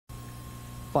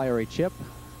Fiery Chip,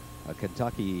 a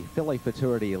Kentucky Filly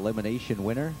Futurity elimination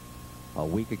winner a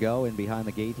week ago in behind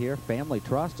the gate here. Family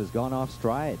Trust has gone off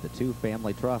stride. The two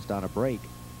Family Trust on a break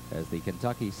as the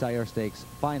Kentucky Sire Stakes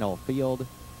final field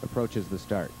approaches the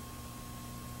start.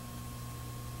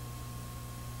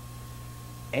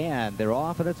 And they're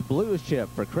off, and it's Blues Chip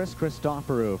for Chris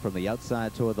Christoforou from the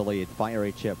outside toward the lead.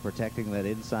 Fiery Chip protecting that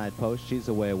inside post. She's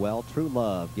away well. True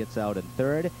Love gets out in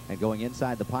third, and going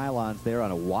inside the pylons there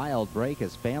on a wild break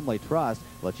is Family Trust.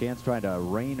 LaChance trying to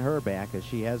rein her back as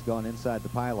she has gone inside the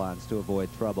pylons to avoid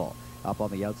trouble. Up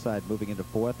on the outside, moving into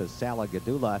fourth, is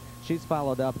Salagadula. She's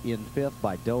followed up in fifth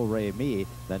by Do Re Mi.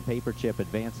 Then Paper Chip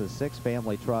advances sixth.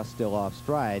 Family Trust still off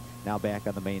stride, now back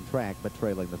on the main track, but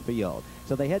trailing the field.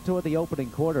 So they head toward the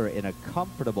opening quarter in a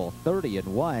comfortable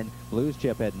 30-1. Blues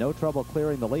Chip had no trouble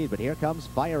clearing the lead, but here comes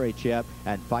Fiery Chip,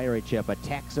 and Fiery Chip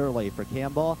attacks early for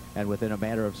Campbell, and within a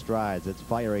matter of strides, it's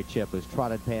Fiery Chip who's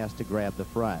trotted past to grab the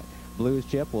front. Blues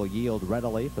Chip will yield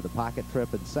readily for the pocket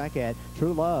trip in second.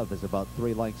 True Love is about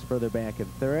 3 lengths further back in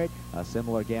third. A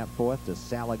similar gap fourth to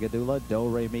Salagadula. Do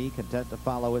Re Mi content to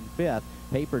follow in fifth.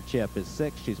 Paper Chip is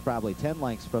sixth. She's probably 10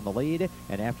 lengths from the lead.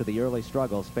 And after the early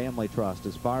struggles, Family Trust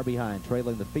is far behind,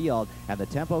 trailing the field. And the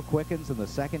tempo quickens in the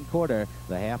second quarter.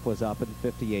 The half was up in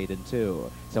 58-2.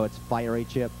 So it's Fiery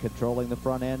Chip controlling the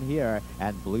front end here.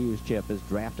 And Blues Chip is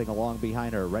drafting along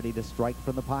behind her, ready to strike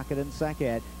from the pocket in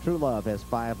second. True Love has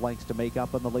 5 lengths to make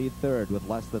up on the lead third with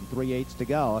less than 3/8 to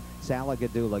go.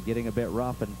 Salagadula getting a bit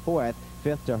rough in fourth.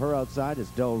 Fifth to her outside is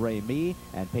Do Re Mi,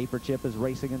 and Paper Chip is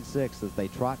racing in sixth as they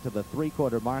trot to the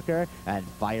 3/4 marker, and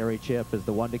Fiery Chip is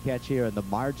the one to catch here, and the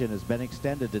margin has been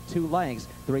extended to 2 lengths,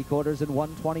 3/4 in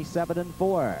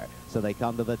 1:27-4. So they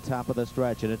come to the top of the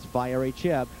stretch, and it's Fiery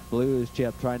Chip. Blues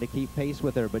Chip trying to keep pace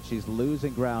with her, but she's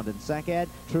losing ground in second.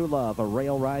 True Love, a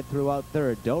rail ride throughout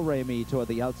third. Do Re Mi toward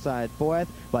the outside fourth,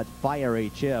 but Fiery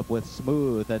Chip with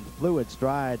smooth and fluid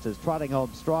strides is trotting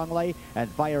home strongly, and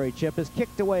Fiery Chip is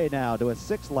kicked away now to a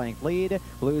 6-length lead.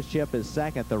 Blues Chip is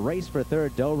second. The race for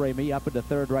third, Do Re Mi up into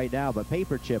third right now, but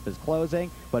Paper Chip is closing,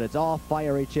 but it's all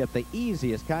Fiery Chip, the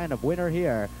easiest kind of winner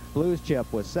here. Blues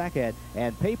Chip was second,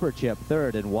 and Paper Chip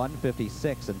third in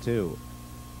 1:56-2.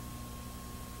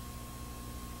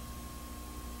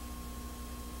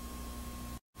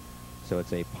 So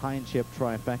it's a Pine Chip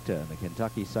trifecta in the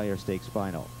Kentucky Sire Stakes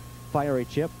final. Fiery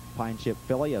Chip, Pine Chip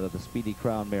filly out of the Speedy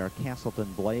Crown mare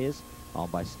Castleton Blaze,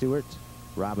 owned by Stewart,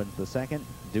 Robbins II,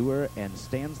 Dewar, and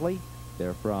Stansley.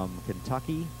 They're from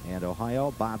Kentucky and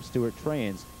Ohio. Bob Stewart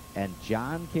trains. And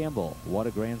John Campbell, what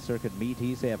a Grand Circuit meet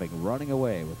he's having, running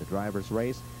away with the driver's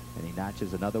race. And he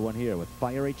notches another one here with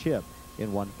Fiery Chip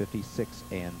in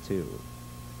 1:56-2.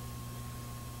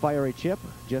 Fiery Chip,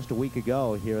 just a week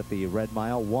ago here at the Red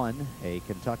Mile, won a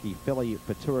Kentucky Filly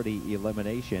Futurity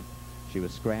elimination. She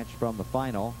was scratched from the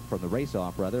final, from the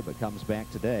race-off rather, but comes back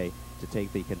today to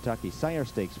take the Kentucky Sire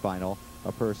Stakes final,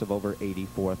 a purse of over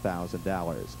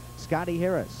 $84,000. Scotty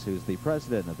Harris, who's the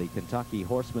president of the Kentucky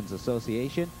Horsemen's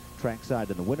Association, trackside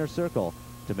in the winner's circle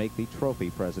to make the trophy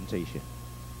presentation.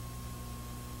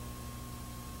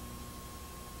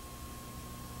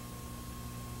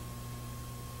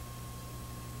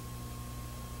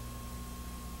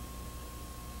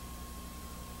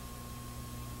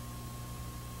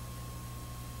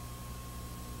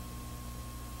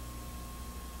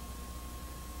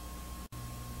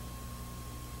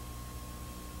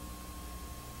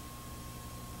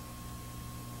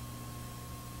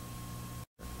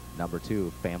 Number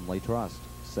 2, Family Trust,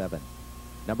 7.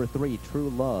 Number 3, True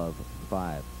Love,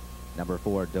 5. Number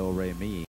 4, Do Re Mi.